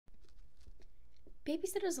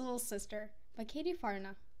Babysitter's Little Sister by Katy,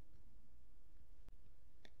 Farina.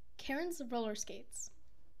 Karen's roller skates.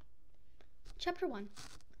 Chapter 1.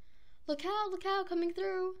 Look out, coming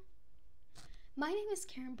through! My name is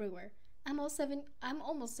Karen Brewer. I'm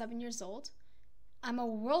almost 7 years old. I'm a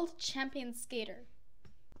world champion skater.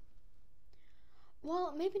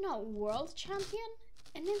 Well, maybe not world champion,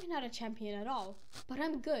 and maybe not a champion at all, but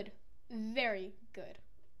I'm good. Very good.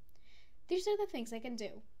 These are the things I can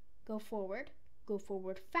do. Go forward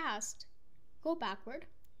fast, go backward,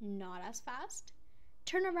 not as fast,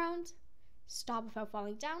 turn around, stop without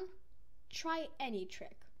falling down, try any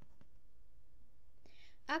trick.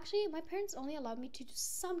 Actually, my parents only allowed me to do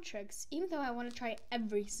some tricks, even though I want to try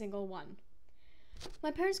every single one.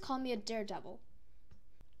 My parents call me a daredevil.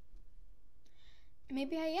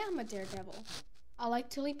 Maybe I am a daredevil. I like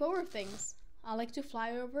to leap over things. I like to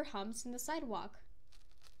fly over humps in the sidewalk.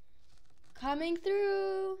 Coming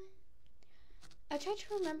through! I try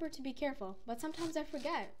to remember to be careful, but sometimes I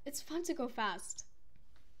forget. It's fun to go fast.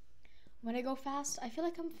 When I go fast, I feel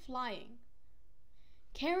like I'm flying.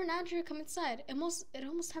 Karen and Andrew, come inside. It's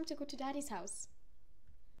almost time to go to Daddy's house.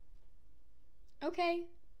 Okay.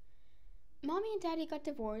 Mommy and Daddy got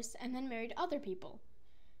divorced and then married other people.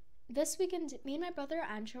 This weekend, me and my brother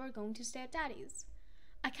Andrew are going to stay at Daddy's.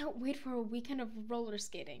 I can't wait for a weekend of roller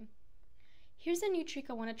skating. Here's a new trick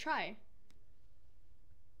I want to try.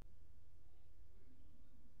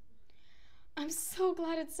 I'm so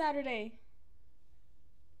glad it's Saturday.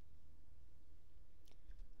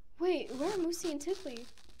 Wait, where are Moosey and Tickly?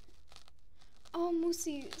 Oh,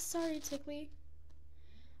 Moosey, sorry, Tickly.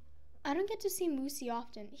 I don't get to see Moosey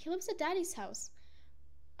often. He lives at Daddy's house.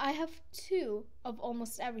 I have 2 of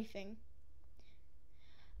almost everything.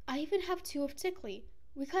 I even have 2 of Tickly.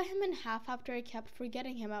 We cut him in half after I kept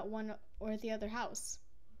forgetting him at one or the other house.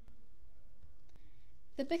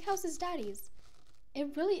 The big house is Daddy's.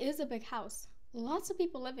 It really is a big house. Lots of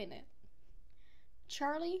people live in it.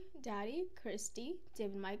 Charlie, Daddy, Christy,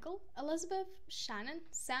 David Michael, Elizabeth, Shannon,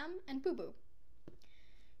 Sam, and Boo Boo.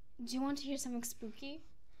 Do you want to hear something spooky?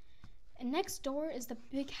 And next door is the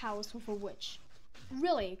big house with a witch.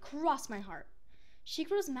 Really, cross my heart. She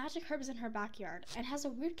grows magic herbs in her backyard and has a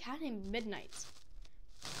weird cat named Midnight.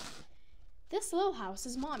 This little house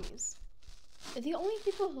is Mommy's. The only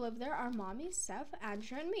people who live there are Mommy, Seth,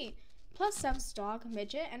 Andrew, and me, plus Seth's dog,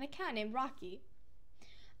 Midget, and a cat named Rocky.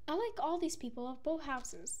 I like all these people of both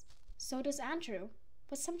houses. So does Andrew.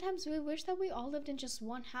 But sometimes we wish that we all lived in just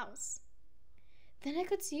one house. Then I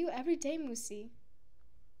could see you every day, Moosey.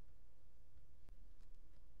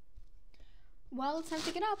 Well, it's time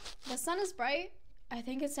to get up. The sun is bright. I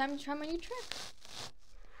think it's time to try my new trick.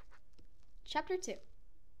 Chapter 2.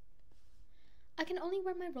 I can only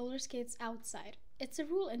wear my roller skates outside. It's a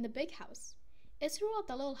rule in the big house. It's a rule at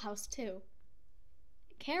the little house, too.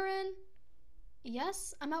 Karen?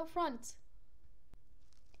 Yes, I'm out front.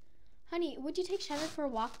 Honey, would you take Shannon for a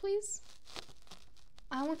walk, please?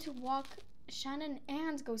 I want to walk Shannon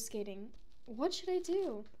and go skating. What should I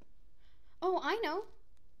do? Oh, I know.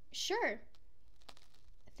 Sure.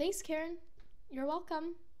 Thanks, Karen. You're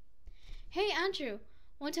welcome. Hey, Andrew,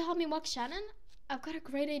 want to help me walk Shannon? I've got a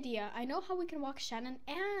great idea. I know how we can walk Shannon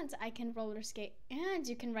and I can roller skate and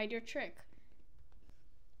you can ride your trick.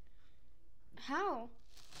 How?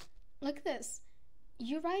 Like this.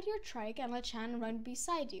 You ride your trike and let Shannon run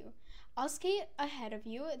beside you. I'll skate ahead of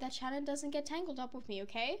you that Shannon doesn't get tangled up with me,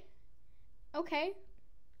 okay? Okay.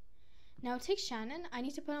 Now take Shannon. I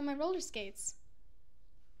need to put on my roller skates.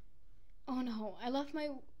 Oh no, I left my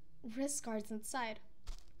wrist guards inside.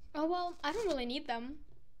 Oh well, I don't really need them.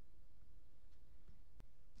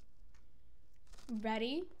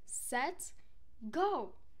 Ready, set,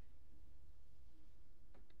 go!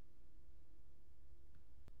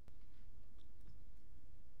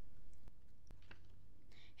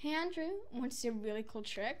 Hey Andrew, want to see a really cool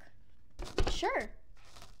trick? Sure.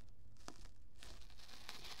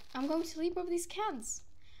 I'm going to leap over these cans.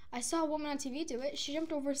 I saw a woman on TV do it. She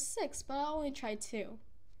jumped over 6, but I only tried 2.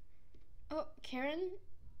 Oh, Karen,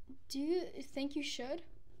 do you think you should?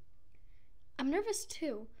 I'm nervous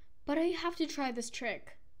too, but I have to try this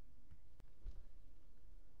trick.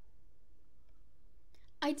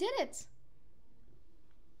 I did it!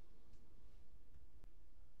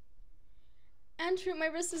 Andrew, my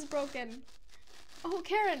wrist is broken. Oh,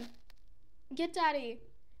 Karen, get Daddy.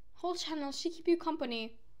 Hold Shannon, she keep you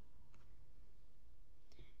company.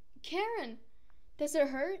 Karen, does it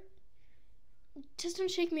hurt? Just don't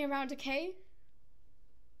shake me around, okay?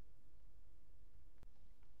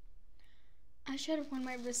 I should have worn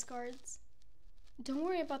my wrist guards. Don't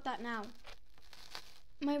worry about that now.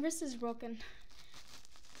 My wrist is broken.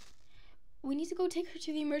 We need to go take her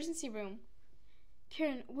to the emergency room.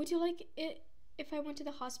 Karen, would you like it if I went to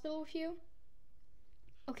the hospital with you?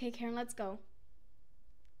 Okay, Karen, let's go.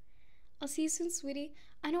 I'll see you soon, sweetie.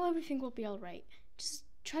 I know everything will be alright. Just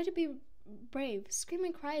try to be brave. Scream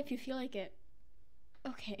and cry if you feel like it.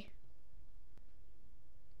 Okay.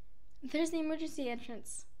 There's the emergency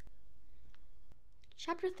entrance.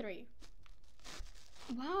 Chapter 3.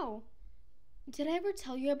 Wow. Did I ever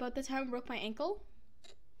tell you about the time I broke my ankle?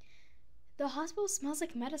 The hospital smells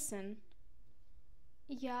like medicine.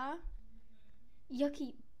 Yeah?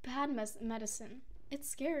 Yucky, bad medicine. It's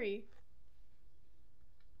scary.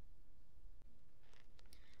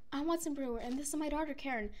 I'm Watson Brewer, and this is my daughter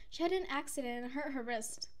Karen. She had an accident and hurt her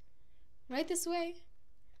wrist. Right this way.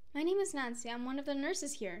 My name is Nancy. I'm one of the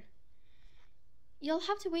nurses here. You'll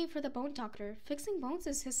have to wait for the bone doctor. Fixing bones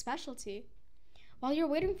is his specialty. While you're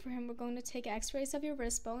waiting for him, we're going to take x-rays of your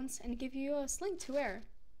wrist bones and give you a sling to wear.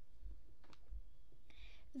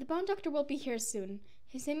 The bone doctor will be here soon.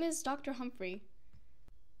 His name is Dr. Humphrey.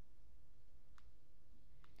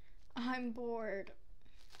 I'm bored.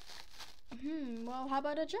 Well, how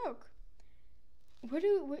about a joke? Where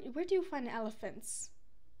do you find elephants?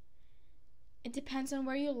 It depends on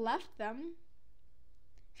where you left them.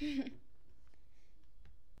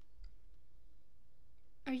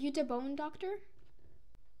 Are you the bone doctor?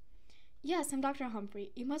 Yes, I'm Dr.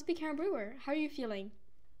 Humphrey. You must be Karen Brewer. How are you feeling?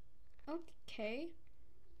 Okay.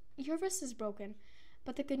 Your wrist is broken,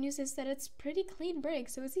 but the good news is that it's pretty clean break,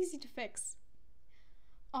 so it's easy to fix.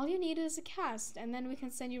 All you need is a cast, and then we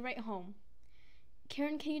can send you right home.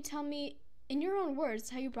 Karen, can you tell me, in your own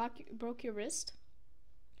words, how you broke your wrist?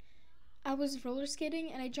 I was roller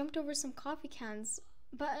skating and I jumped over some coffee cans,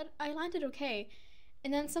 but I landed okay,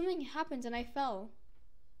 and then something happened and I fell.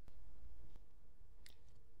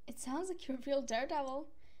 It sounds like you're a real daredevil.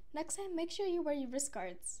 Next time, make sure you wear your wrist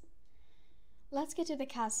guards. Let's get to the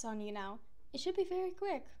cast on you now. It should be very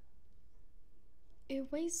quick.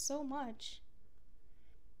 It weighs so much.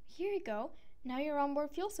 Here you go. Now your arm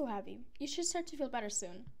won't feel so heavy. You should start to feel better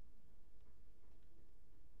soon.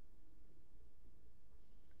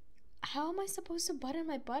 How am I supposed to button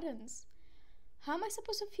my buttons? How am I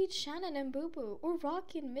supposed to feed Shannon and Boo Boo or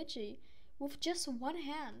Rocky and Midgie with just one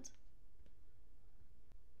hand?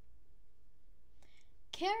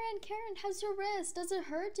 Karen, how's your wrist? Does it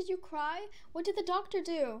hurt? Did you cry? What did the doctor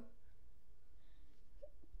do?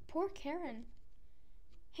 Poor Karen.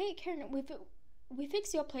 Hey, Karen, we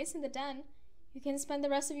fixed you a place in the den. You can spend the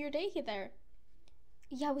rest of your day there.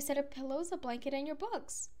 Yeah, we set up pillows, a blanket, and your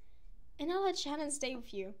books. And I'll let Shannon stay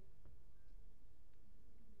with you.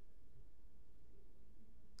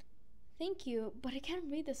 Thank you, but I can't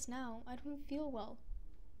read this now. I don't feel well.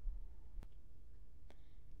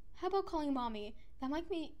 How about calling Mommy? That might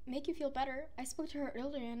make you feel better. I spoke to her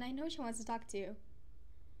earlier and I know she wants to talk to you.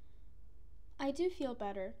 I do feel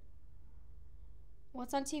better.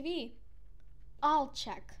 What's on TV? I'll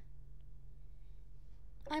check.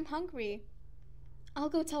 I'm hungry. I'll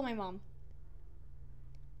go tell my mom.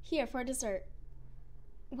 Here, for dessert.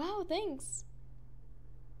 Wow, thanks.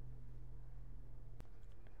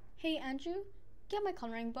 Hey, Andrew, get my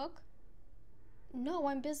coloring book. No,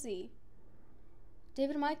 I'm busy.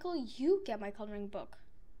 David Michael, you get my coloring book.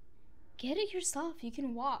 Get it yourself, you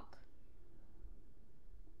can walk.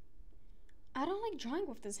 I don't like drawing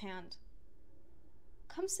with this hand.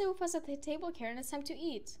 Come sit with us at the table, Karen, it's time to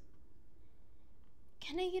eat.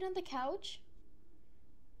 Can I eat on the couch?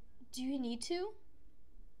 Do you need to?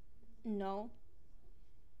 No.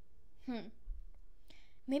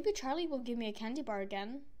 Maybe Charlie will give me a candy bar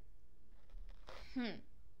again.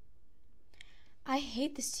 I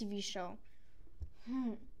hate this TV show.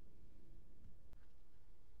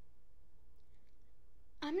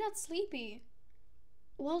 I'm not sleepy.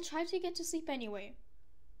 Well, try to get to sleep anyway.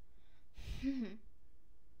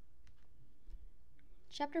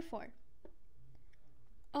 Chapter 4.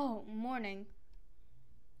 Oh, morning.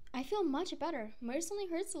 I feel much better. My wrist only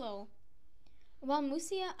hurts a little. Well,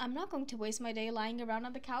 Musia, I'm not going to waste my day lying around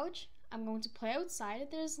on the couch. I'm going to play outside.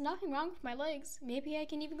 There's nothing wrong with my legs. Maybe I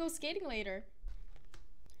can even go skating later.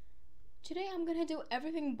 Today I'm gonna do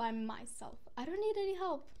everything by myself. I don't need any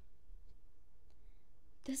help.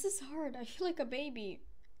 This is hard. I feel like a baby.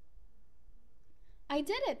 I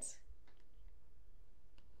did it!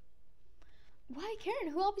 Why,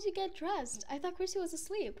 Karen, who helped you get dressed? I thought Chrissy was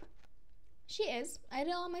asleep. She is. I did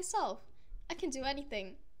it all myself. I can do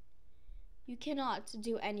anything. You cannot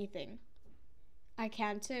do anything. I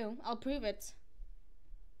can too. I'll prove it.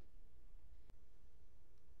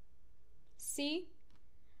 See?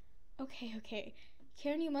 Okay.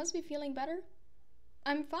 Karen, you must be feeling better.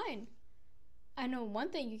 I'm fine. I know one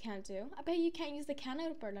thing you can't do. I bet you can't use the can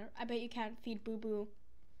opener. I bet you can't feed Boo Boo.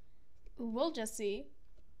 We'll just see.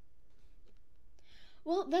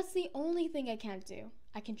 Well, that's the only thing I can't do.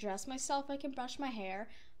 I can dress myself, I can brush my hair,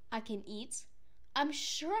 I can eat. I'm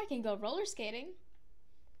sure I can go roller skating.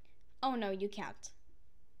 Oh no, you can't.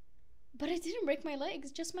 But I didn't break my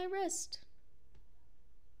legs, just my wrist.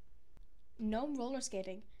 No roller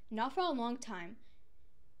skating, not for a long time.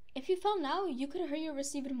 If you fell now, you could hurt your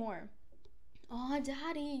wrist even more. Aw,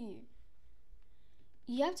 Daddy.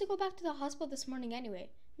 You have to go back to the hospital this morning anyway.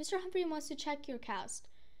 Mr. Humphrey wants to check your cast.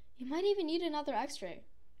 You might even need another x-ray.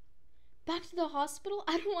 Back to the hospital?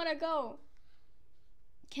 I don't want to go.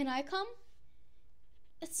 Can I come?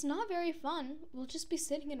 It's not very fun. We'll just be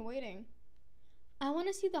sitting and waiting. I want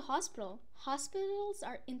to see the hospital. Hospitals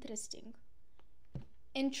are interesting.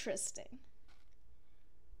 Interesting.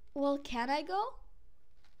 Well, can I go?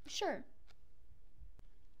 Sure.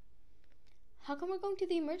 How come we're going to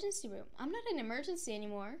the emergency room? I'm not an emergency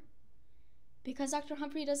anymore. Because Dr.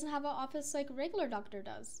 Humphrey doesn't have an office like a regular doctor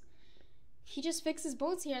does. He just fixes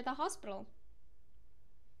bones here at the hospital.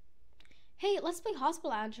 Hey, let's play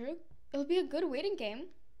hospital, Andrew. It'll be a good waiting game.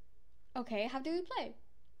 Okay, how do we play?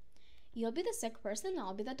 You'll be the sick person and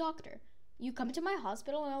I'll be the doctor. You come to my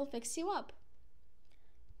hospital and I'll fix you up.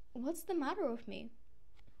 What's the matter with me?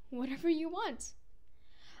 Whatever you want.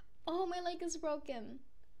 Oh, my leg is broken.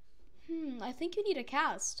 I think you need a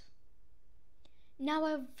cast. Now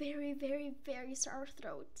I have very, very, very sore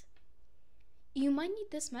throat. You might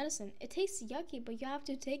need this medicine. It tastes yucky, but you have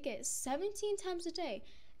to take it 17 times a day.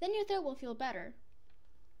 Then your throat will feel better.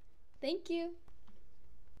 Thank you.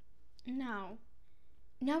 Now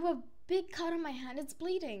I have a big cut on my hand. It's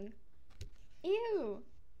bleeding. Ew.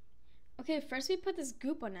 Okay, first we put this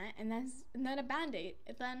goop on it, and then a band-aid.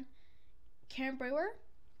 And then Karen Brewer,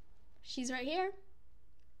 she's right here.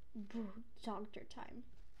 Boo, doctor time.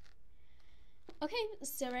 Okay,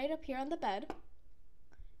 sit right up here on the bed.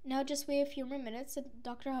 Now just wait a few more minutes and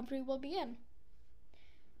Dr. Humphrey will be in.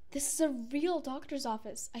 This is a real doctor's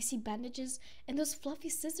office. I see bandages and those fluffy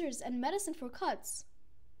scissors and medicine for cuts.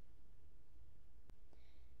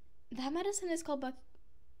 That medicine is called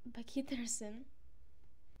Bacitracin.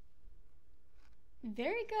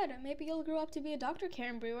 Very good. Maybe you'll grow up to be a doctor,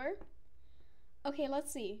 Karen Brewer. Okay,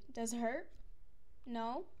 let's see. Does it hurt?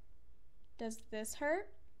 No. Does this hurt?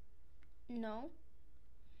 No.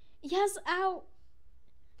 Yes, ow!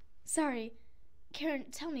 Sorry. Karen,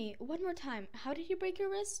 tell me, one more time, how did you break your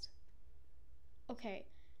wrist? Okay.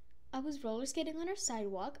 I was roller skating on our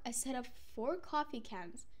sidewalk. I set up 4 coffee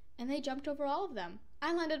cans, and they jumped over all of them.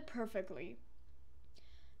 I landed perfectly.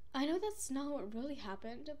 I know that's not what really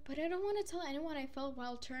happened, but I don't want to tell anyone I fell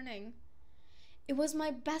while turning. It was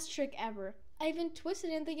my best trick ever. I even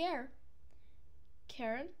twisted in the air.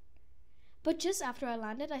 Karen? But just after I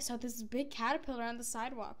landed, I saw this big caterpillar on the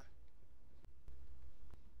sidewalk.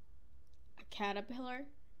 A caterpillar?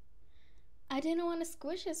 I didn't want to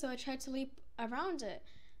squish it, so I tried to leap around it,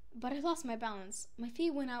 but I lost my balance. My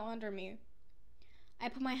feet went out under me. I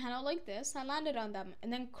put my hand out like this, I landed on them,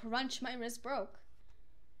 and then crunch, my wrist broke.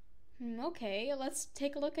 Okay, let's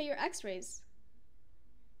take a look at your x-rays.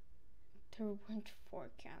 There weren't 4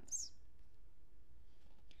 cans.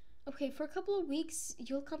 Okay, for a couple of weeks,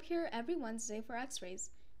 you'll come here every Wednesday for x-rays.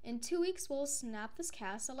 In 2 weeks, we'll snap this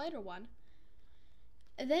cast, a lighter one.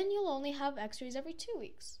 And then you'll only have x-rays every 2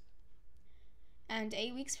 weeks. And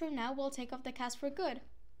 8 weeks from now, we'll take off the cast for good.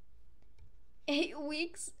 8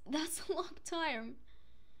 weeks? That's a long time.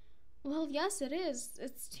 Well, yes, it is.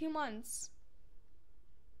 It's 2 months.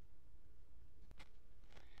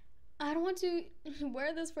 I don't want to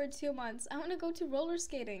wear this for 2 months. I want to go to roller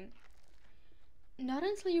skating. Not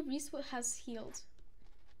until your wrist has healed.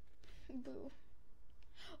 Boo.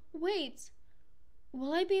 Wait.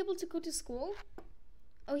 Will I be able to go to school?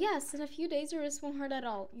 Oh yes, in a few days your wrist won't hurt at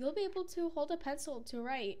all. You'll be able to hold a pencil to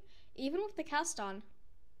write, even with the cast on.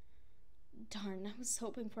 Darn, I was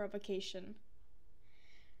hoping for a vacation.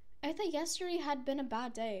 I thought yesterday had been a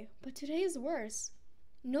bad day, but today is worse.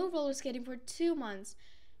 No roller skating for 2 months.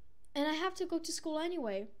 And I have to go to school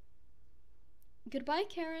anyway. Goodbye,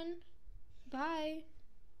 Karen. Bye.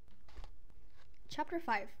 Chapter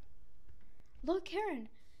 5. Look, Karen.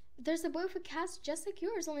 There's a boy with a cast just like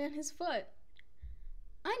yours, only on his foot.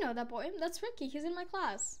 I know that boy. That's Ricky. He's in my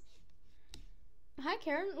class. Hi,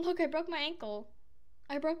 Karen. Look, I broke my ankle.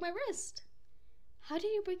 I broke my wrist. How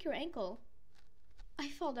did you break your ankle? I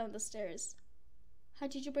fell down the stairs. How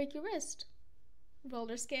did you break your wrist?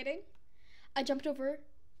 Roller skating. I jumped over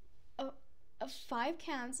 5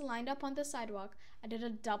 cans lined up on the sidewalk. I did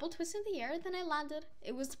a double twist in the air, then I landed.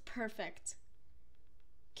 It was perfect.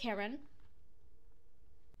 Karen?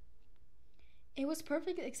 It was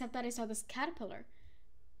perfect except that I saw this caterpillar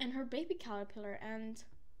and her baby caterpillar and...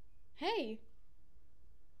 Hey!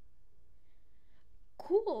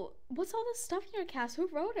 Cool! What's all this stuff in your cast? Who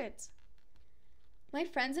wrote it? My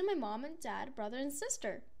friends and my mom and dad, brother and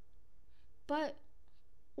sister. But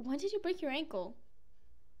when did you break your ankle?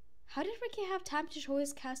 How did Ricky have time to show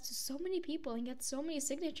his cast to so many people and get so many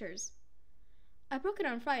signatures? I broke it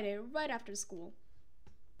on Friday, right after school.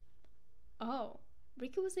 Oh,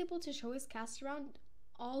 Ricky was able to show his cast around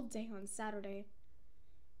all day on Saturday.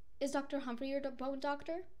 Is Dr. Humphrey your bone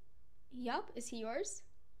doctor? Yup. Is he yours?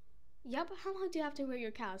 Yup. How long do you have to wear your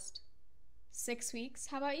cast? 6 weeks.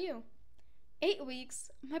 How about you? 8 weeks.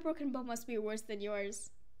 My broken bone must be worse than yours.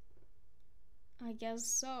 I guess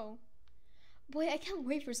so. Boy, I can't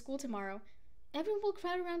wait for school tomorrow. Everyone will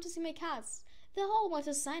crowd around to see my cast. They'll all want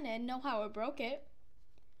to sign it and know how I broke it.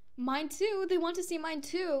 Mine too. They want to see mine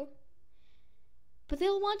too. But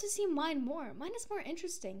they'll want to see mine more. Mine is more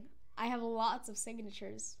interesting. I have lots of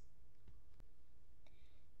signatures.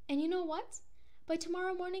 And you know what? By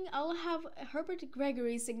tomorrow morning, I'll have Herbert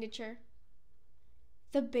Gregory's signature.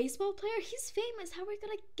 The baseball player? He's famous. How are we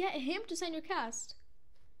gonna get him to sign your cast?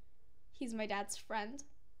 He's my dad's friend.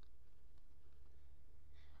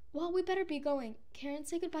 Well, we better be going. Karen,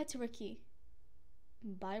 say goodbye to Ricky.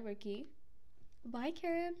 Bye, Ricky. Bye,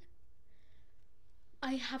 Karen.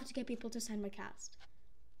 I have to get people to sign my cast.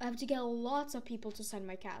 I have to get lots of people to sign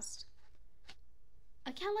my cast.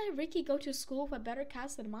 I can't let Ricky go to school with a better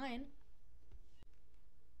cast than mine.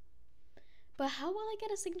 But how will I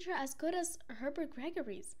get a signature as good as Herbert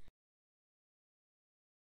Gregory's?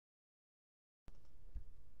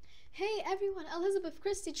 Hey everyone, Elizabeth,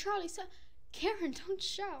 Christy, Charlie, Karen, don't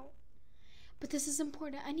shout. But this is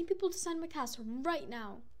important. I need people to sign my cast right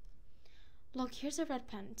now. Look, here's a red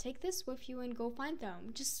pen. Take this with you and go find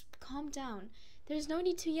them. Just calm down. There's no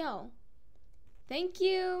need to yell. Thank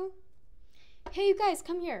you. Hey, you guys,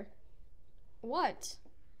 come here. What?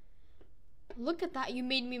 Look at that. You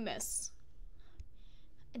made me miss.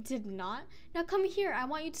 I did not. Now come here. I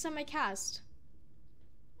want you to sign my cast.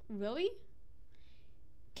 Really?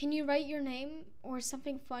 Can you write your name or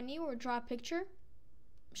something funny or draw a picture?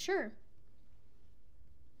 Sure.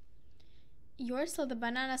 Yours till the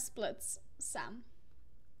banana splits, Sam.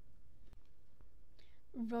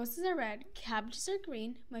 Roses are red, cabbages are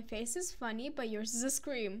green. My face is funny, but yours is a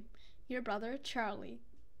scream. Your brother, Charlie.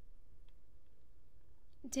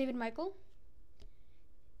 David Michael?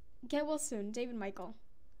 Get well soon, David Michael.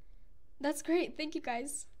 That's great, thank you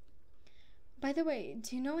guys. By the way,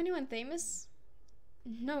 do you know anyone famous?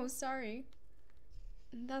 No, sorry.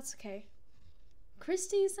 That's okay.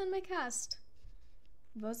 Christy is on my cast.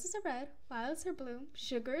 Roses are red, violets are blue,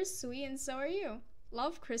 sugar is sweet, and so are you.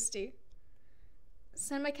 Love, Christy.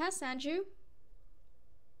 Send my cast, Andrew.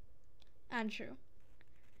 Andrew.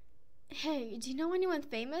 Hey, do you know anyone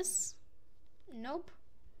famous? Nope.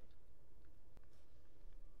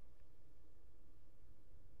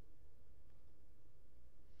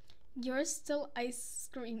 Yours still ice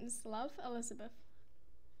screams. Love, Elizabeth.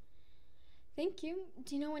 Thank you.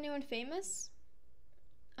 Do you know anyone famous?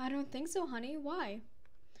 I don't think so, honey. Why?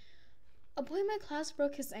 A boy in my class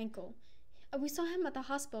broke his ankle. We saw him at the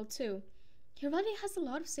hospital, too. He already has a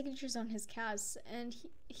lot of signatures on his cast, and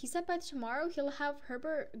he said by tomorrow he'll have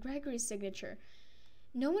Herbert Gregory's signature.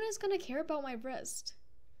 No one is going to care about my wrist.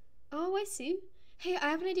 Oh, I see. Hey, I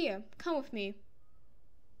have an idea. Come with me.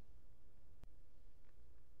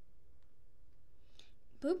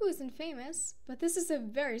 Boo Boo isn't famous, but this is a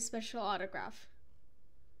very special autograph.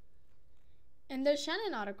 And there's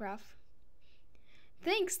Shannon autograph.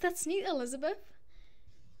 Thanks, that's neat, Elizabeth.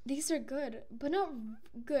 These are good, but not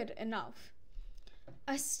good enough.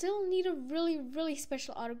 I still need a really, really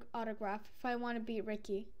special autograph if I want to beat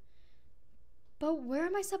Ricky. But where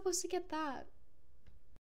am I supposed to get that?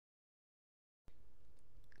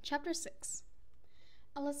 Chapter 6.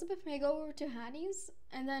 Elizabeth may go over to Hattie's,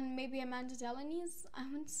 and then maybe Amanda Delaney's.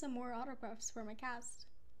 I want some more autographs for my cast.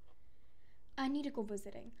 I need to go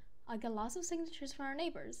visiting. I'll get lots of signatures from our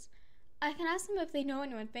neighbors. I can ask them if they know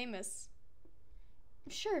anyone famous.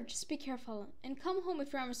 Sure, just be careful, and come home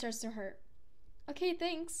if your arm starts to hurt. Okay,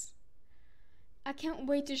 thanks. I can't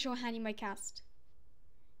wait to show Hattie my cast.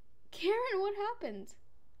 Karen, what happened?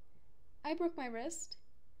 I broke my wrist.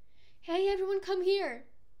 Hey, everyone, come here.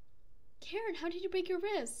 Karen, how did you break your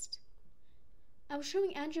wrist? I was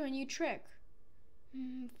showing Andrew a new trick.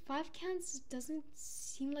 5 cans doesn't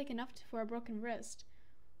seem like enough for a broken wrist.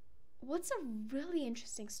 What's a really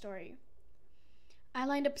interesting story? I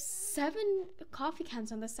lined up 7 coffee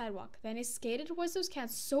cans on the sidewalk. Then I skated towards those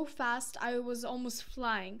cans so fast I was almost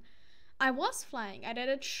flying. I was flying. I did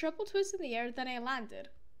a triple twist in the air, then I landed.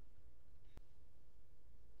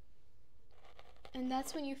 And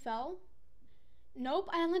that's when you fell? Nope,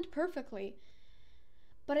 I landed perfectly.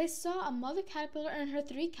 But I saw a mother caterpillar and her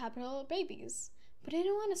 3 caterpillar babies. But I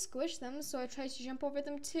didn't want to squish them, so I tried to jump over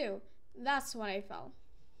them too. That's when I fell.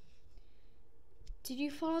 Did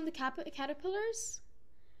you fall on the caterpillars?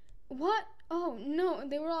 What? Oh, no,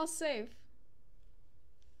 they were all safe.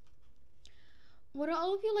 Would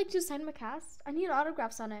all of you like to sign my cast? I need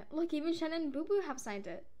autographs on it. Look, even Shannon and Boo Boo have signed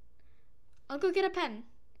it. I'll go get a pen.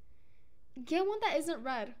 Get one that isn't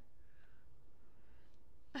red.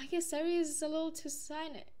 I guess Sari is a little to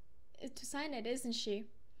sign it, isn't she?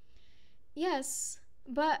 Yes,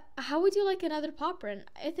 but how would you like another paw print?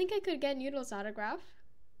 I think I could get Noodle's autograph.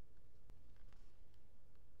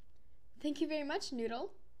 Thank you very much,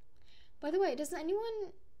 Noodle. By the way, does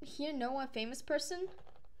anyone here know a famous person?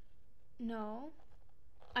 No.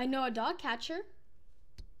 I know a dog catcher.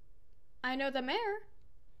 I know the mayor.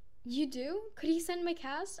 You do? Could he send my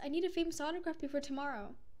cast? I need a famous autograph before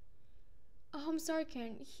tomorrow. Oh, I'm sorry,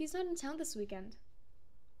 Karen. He's not in town this weekend.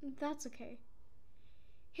 That's okay.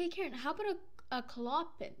 Hey, Karen, how about a claw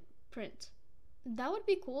print? That would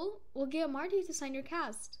be cool. We'll get Marty to sign your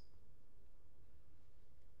cast.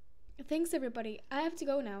 Thanks, everybody. I have to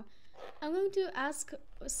go now. I'm going to ask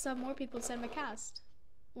some more people to send my cast.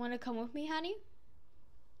 Want to come with me, honey?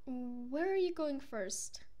 Where are you going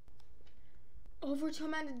first? Over to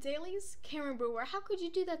Amanda Daly's? Cameron Brewer, how could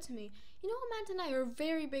you do that to me? You know Amanda and I are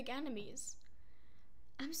very big enemies.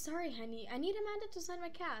 I'm sorry, honey. I need Amanda to sign my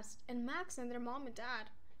cast, and Max and their mom and dad.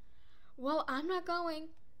 Well, I'm not going.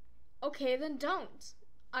 Okay, then don't.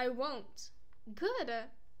 I won't. Good.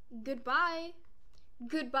 Goodbye.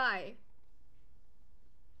 Goodbye.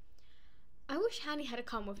 I wish Hanny had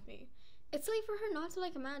come with me. It's silly for her not to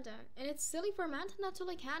like Amanda, and it's silly for Amanda not to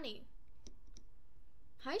like Hanny.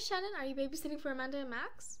 Hi, Shannon. Are you babysitting for Amanda and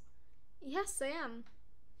Max? Yes, I am.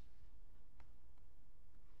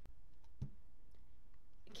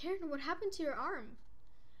 Karen, what happened to your arm?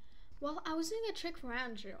 Well, I was doing a trick for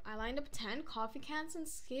Andrew. I lined up 10 coffee cans and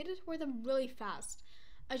skated toward them really fast.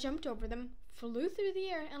 I jumped over them, flew through the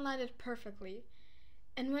air, and landed perfectly.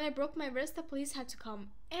 And when I broke my wrist, the police had to come,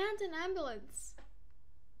 and an ambulance.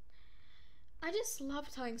 I just love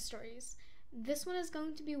telling stories. This one is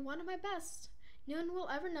going to be one of my best. No one will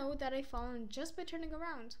ever know that I've fallen just by turning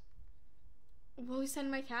around. Will you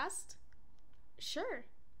send my cast? Sure.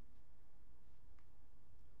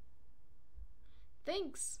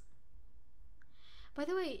 Thanks. By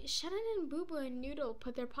the way, Shannon and Boo Boo and Noodle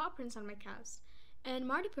put their paw prints on my cast, and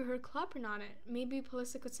Marty put her claw print on it. Maybe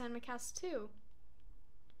Pelissa could sign my cast too.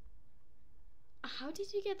 How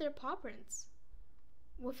did you get their paw prints?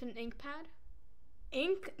 With an ink pad?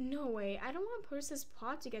 Ink? No way. I don't want Pelissa's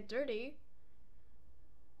paw to get dirty.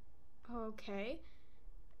 Okay.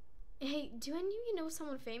 Hey, do any of you know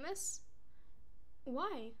someone famous?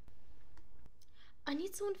 Why? I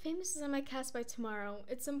need someone famous to sign my cast by tomorrow.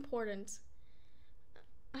 It's important.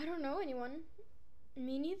 I don't know anyone.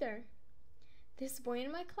 Me neither. This boy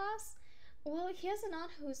in my class? Well, he has an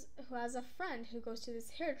aunt who has a friend who goes to this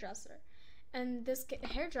hairdresser. And this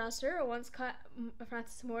hairdresser once cut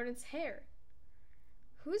Francis Morden's hair.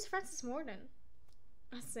 Who's Francis Morden?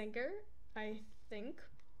 A singer, I think.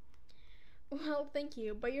 Well, thank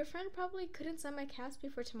you, but your friend probably couldn't sign my cast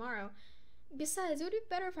before tomorrow. Besides, it would be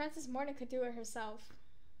better if Francis Morden could do it herself.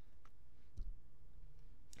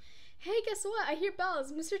 Hey, guess what? I hear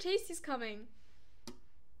bells. Mr. Tasty's coming.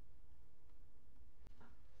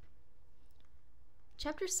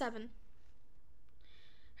 Chapter 7.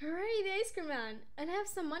 Hooray, the ice cream man! And I have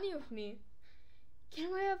some money with me.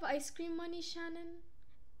 Can I have ice cream money, Shannon?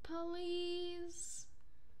 Please?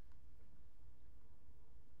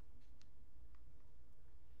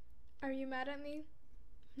 Are you mad at me?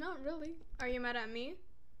 Not really. Are you mad at me?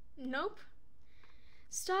 Nope.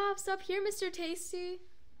 Stop here, Mr. Tasty.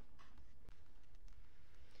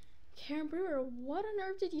 Karen Brewer, what on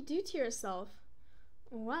earth did you do to yourself?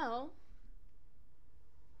 Well...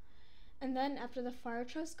 And then after the fire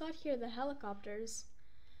trucks got here, the helicopters.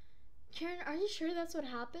 Karen, are you sure that's what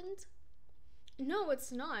happened? No,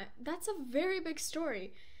 it's not. That's a very big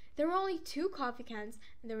story. There were only 2 coffee cans,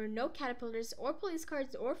 and there were no caterpillars, or police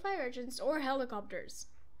cars, or fire engines, or helicopters.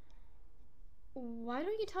 Why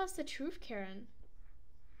don't you tell us the truth, Karen?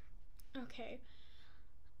 Okay.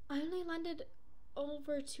 I only landed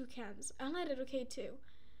over 2 cans. I landed okay, too.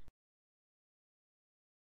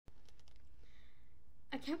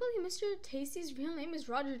 I can't believe Mr. Tasty's real name is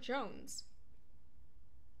Roger Jones.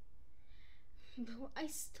 But I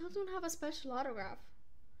still don't have a special autograph.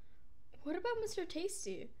 What about Mr.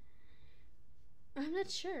 Tasty? I'm not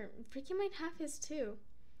sure. Ricky might have his too.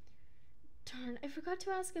 Darn, I forgot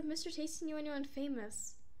to ask if Mr. Tasty knew anyone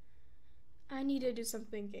famous. I need to do some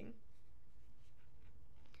thinking.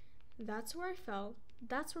 That's where I fell.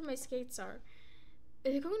 That's where my skates are.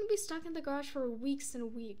 They're going to be stuck in the garage for weeks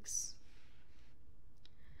and weeks.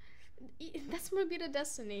 That's my beta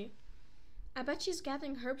destiny. I bet she's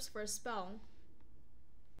gathering herbs for a spell.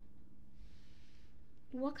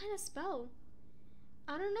 What kind of spell?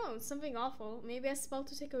 I don't know, something awful. Maybe a spell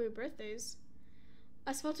to take away birthdays.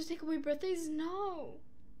 A spell to take away birthdays? No!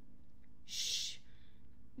 Shh!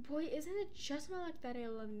 Boy, isn't it just my luck that I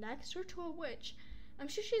live next door to a witch? I'm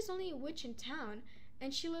sure she's only a witch in town,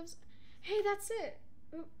 and she lives... Hey, that's it!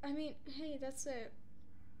 Hey, that's it.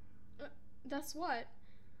 That's what?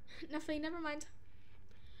 Nothing, never mind.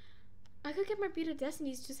 I could get my beta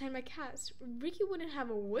destinies to sign my cast. Ricky wouldn't have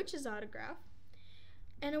a witch's autograph.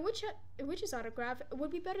 And a witch's autograph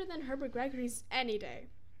would be better than Herbert Gregory's any day.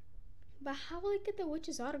 But how will I get the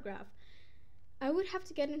witch's autograph? I would have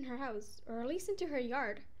to get in her house, or at least into her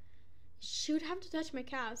yard. She would have to touch my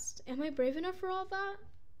cast. Am I brave enough for all that?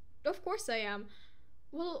 Of course I am.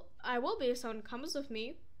 Well, I will be if someone comes with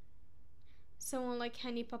me. Someone like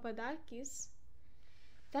Henny Papadakis.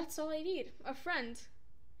 That's all I need, a friend.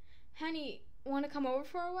 Henny, want to come over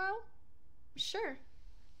for a while? Sure.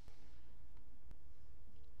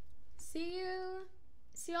 See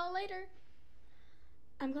y'all later.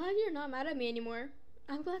 I'm glad you're not mad at me anymore.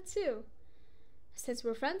 I'm glad too. Since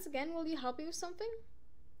we're friends again, will you help me with something?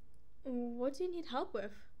 What do you need help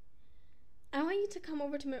with? I want you to come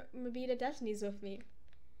over to Mabita Destinies with me.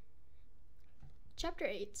 Chapter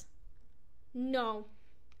 8. No.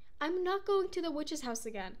 I'm not going to the witch's house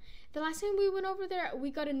again. The last time we went over there,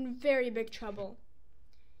 we got in very big trouble.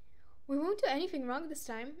 We won't do anything wrong this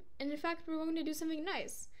time, and in fact, we're going to do something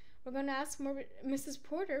nice. We're going to ask Mrs.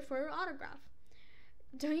 Porter for her autograph.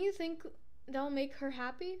 Don't you think that'll make her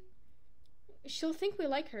happy? She'll think we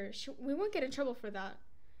like her. We won't get in trouble for that.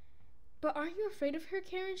 But aren't you afraid of her,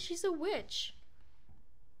 Karen? She's a witch.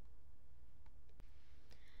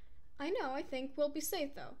 I know, I think we'll be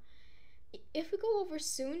safe, though. If we go over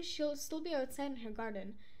soon, she'll still be outside in her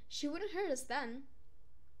garden. She wouldn't hurt us then.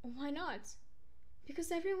 Why not?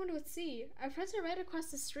 Because everyone would see. Our friends are right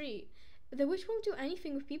across the street. The witch won't do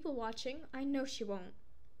anything with people watching. I know she won't.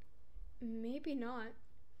 Maybe not.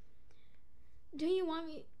 Do you want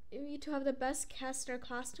me to have the best cast in our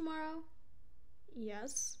class tomorrow?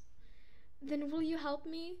 Yes. Then will you help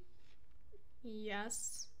me?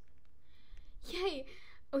 Yes. Yay!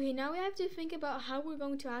 Okay, now we have to think about how we're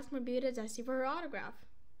going to ask Mabita Desi for her autograph.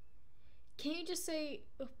 Can't you just say,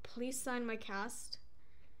 please sign my cast?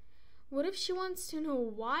 What if she wants to know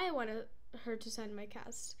why I wanted her to sign my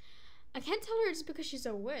cast? I can't tell her it's because she's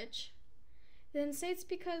a witch. Then say it's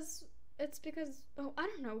because, oh, I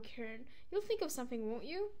don't know, Karen. You'll think of something, won't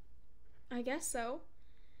you? I guess so.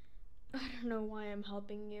 I don't know why I'm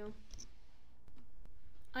helping you.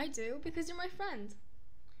 I do, because you're my friend.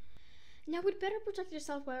 Now we'd better protect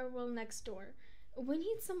yourself while we're next door. We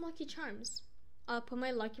need some lucky charms. I'll put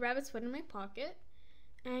my lucky rabbit's foot in my pocket.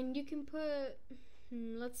 And you can put,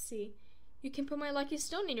 let's see. You can put my lucky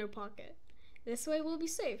stone in your pocket. This way we'll be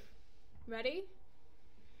safe. Ready?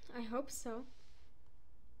 I hope so.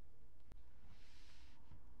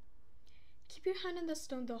 Keep your hand on the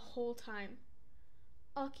stone the whole time.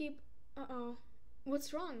 I'll keep... Uh-oh.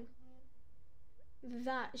 What's wrong?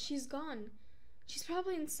 She's gone. She's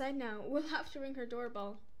probably inside now. We'll have to ring her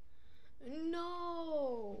doorbell.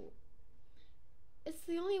 No! It's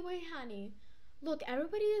the only way, honey. Look,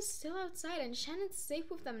 everybody is still outside and Shannon's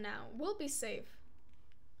safe with them now. We'll be safe.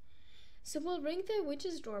 So we'll ring the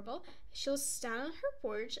witch's doorbell. She'll stand on her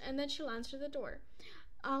porch and then she'll answer the door.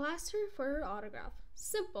 I'll ask her for her autograph.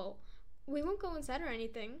 Simple. We won't go inside or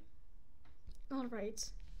anything. All right.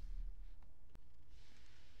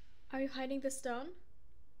 Are you hiding the stone?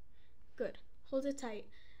 Good. Hold it tight.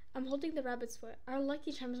 I'm holding the rabbit's foot. Our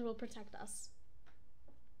lucky charms will protect us.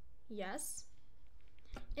 Yes?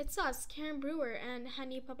 It's us, Karen Brewer and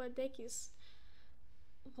Hani Papadakis.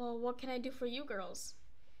 Well, what can I do for you girls?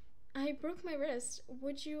 I broke my wrist.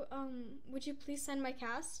 Would you please sign my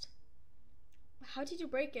cast? How did you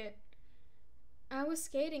break it? I was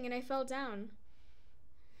skating and I fell down.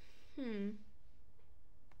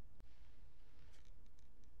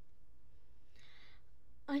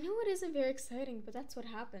 I know it isn't very exciting, but that's what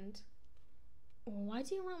happened. Why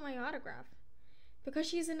do you want my autograph? Because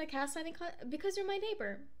she's in a cast signing class? Because you're my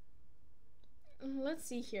neighbor. Let's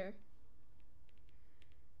see here.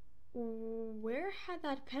 Where had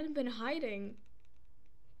that pen been hiding?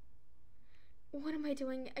 What am I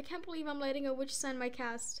doing? I can't believe I'm letting a witch sign my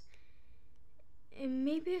cast. And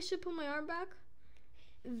maybe I should pull my arm back.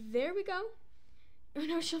 There we go. Oh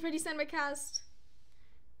no, she already signed my cast.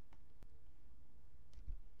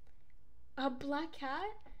 A black cat?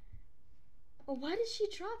 Why did she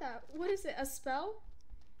draw that? What is it, a spell?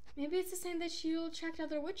 Maybe it's a sign that she'll attract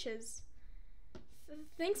other witches.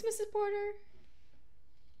 Thanks, Mrs. Porter.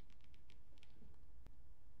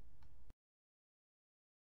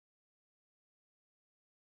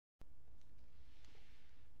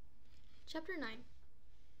 Chapter 9.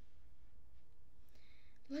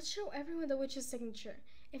 Let's show everyone the witch's signature.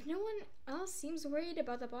 If no one else seems worried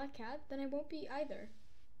about the black cat, then I won't be either.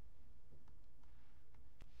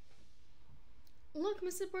 Look,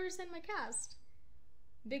 Mrs. Porter signed my cast.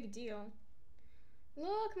 Big deal.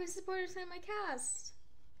 Look, Mrs. Porter signed my cast.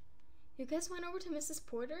 You guys went over to Mrs.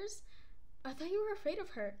 Porter's? I thought you were afraid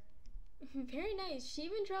of her. Very nice. She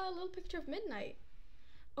even drew a little picture of Midnight.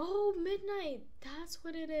 Oh, Midnight. That's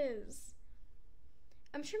what it is.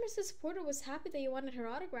 I'm sure Mrs. Porter was happy that you wanted her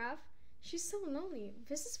autograph. She's so lonely.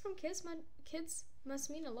 Visits from kids must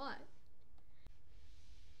mean a lot.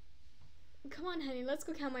 Come on, honey. Let's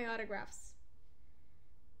go count my autographs.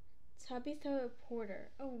 Tabitha Porter.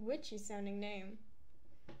 A witchy sounding name.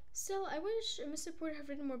 Still, I wish Mr. Porter had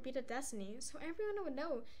written Morbida Destiny, so everyone would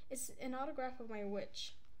know it's an autograph of my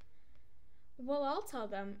witch. Well, I'll tell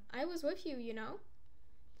them. I was with you, you know.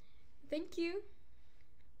 Thank you.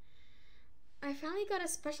 I finally got a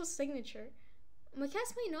special signature. My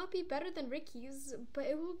cast may not be better than Ricky's, but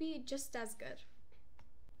it will be just as good.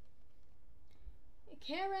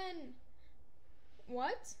 Karen!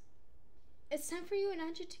 What? It's time for you and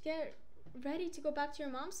Andrew to get ready to go back to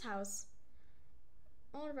your mom's house.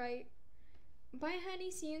 Alright. Bye,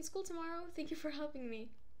 honey. See you in school tomorrow. Thank you for helping me.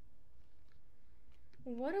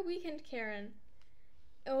 What a weekend, Karen.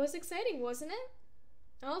 It was exciting, wasn't it?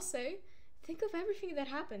 I'll say. Think of everything that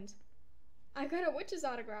happened. I got a witch's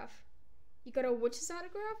autograph. You got a witch's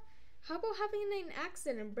autograph? How about having an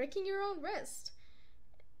accident and breaking your own wrist?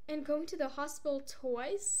 And going to the hospital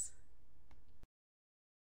twice?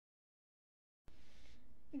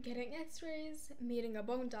 Getting x-rays, meeting a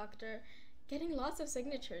bone doctor, getting lots of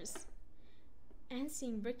signatures, and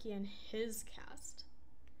seeing Ricky and his cast.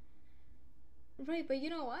 Right, but you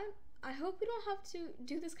know what? I hope we don't have to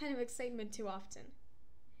do this kind of excitement too often.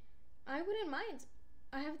 I wouldn't mind.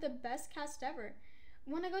 I have the best cast ever.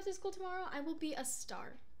 When I go to school tomorrow, I will be a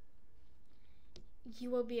star. You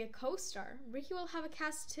will be a co-star. Ricky will have a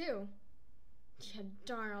cast too. Yeah,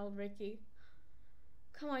 darn old Ricky.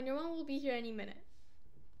 Come on, your mom will be here any minute.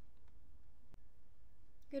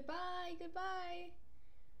 Goodbye, goodbye.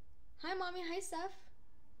 Hi, Mommy. Hi, Steph.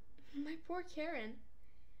 My poor Karen.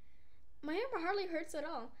 My arm hardly hurts at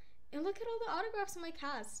all. And look at all the autographs in my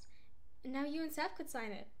cast. And now you and Steph could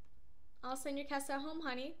sign it. I'll sign your cast at home,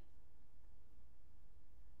 honey.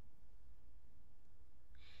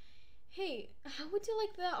 Hey, how would you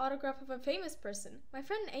like the autograph of a famous person? My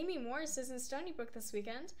friend Amy Morris is in Stony Brook this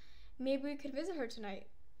weekend. Maybe we could visit her tonight.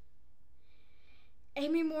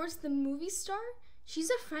 Amy Morris, the movie star?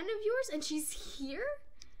 She's a friend of yours and she's here?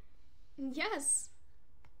 Yes.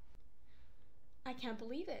 I can't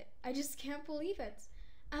believe it. I just can't believe it.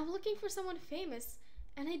 I'm looking for someone famous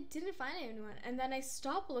and I didn't find anyone. And then I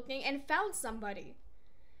stopped looking and found somebody.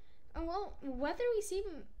 Oh well, whether we see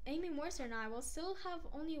Amy Morris or not, we'll still have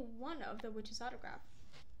only one of the witch's autograph.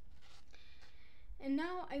 And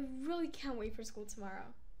now I really can't wait for school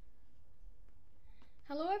tomorrow.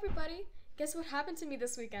 Hello everybody. Guess what happened to me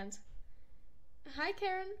this weekend? Hi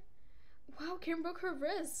Karen. Wow, Karen broke her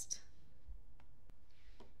wrist.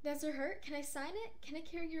 Does it hurt? Can I sign it? Can I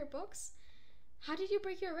carry your books? How did you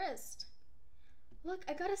break your wrist? Look,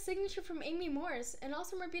 I got a signature from Amy Morris and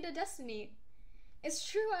also Morbida Destiny. It's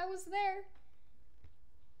true, I was there.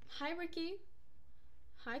 Hi, Ricky.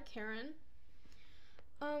 Hi, Karen.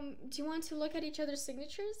 Do you want to look at each other's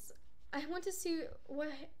signatures? I want to see what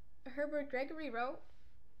Herbert Gregory wrote.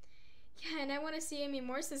 Yeah, and I want to see Amy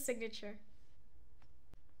Morris's signature.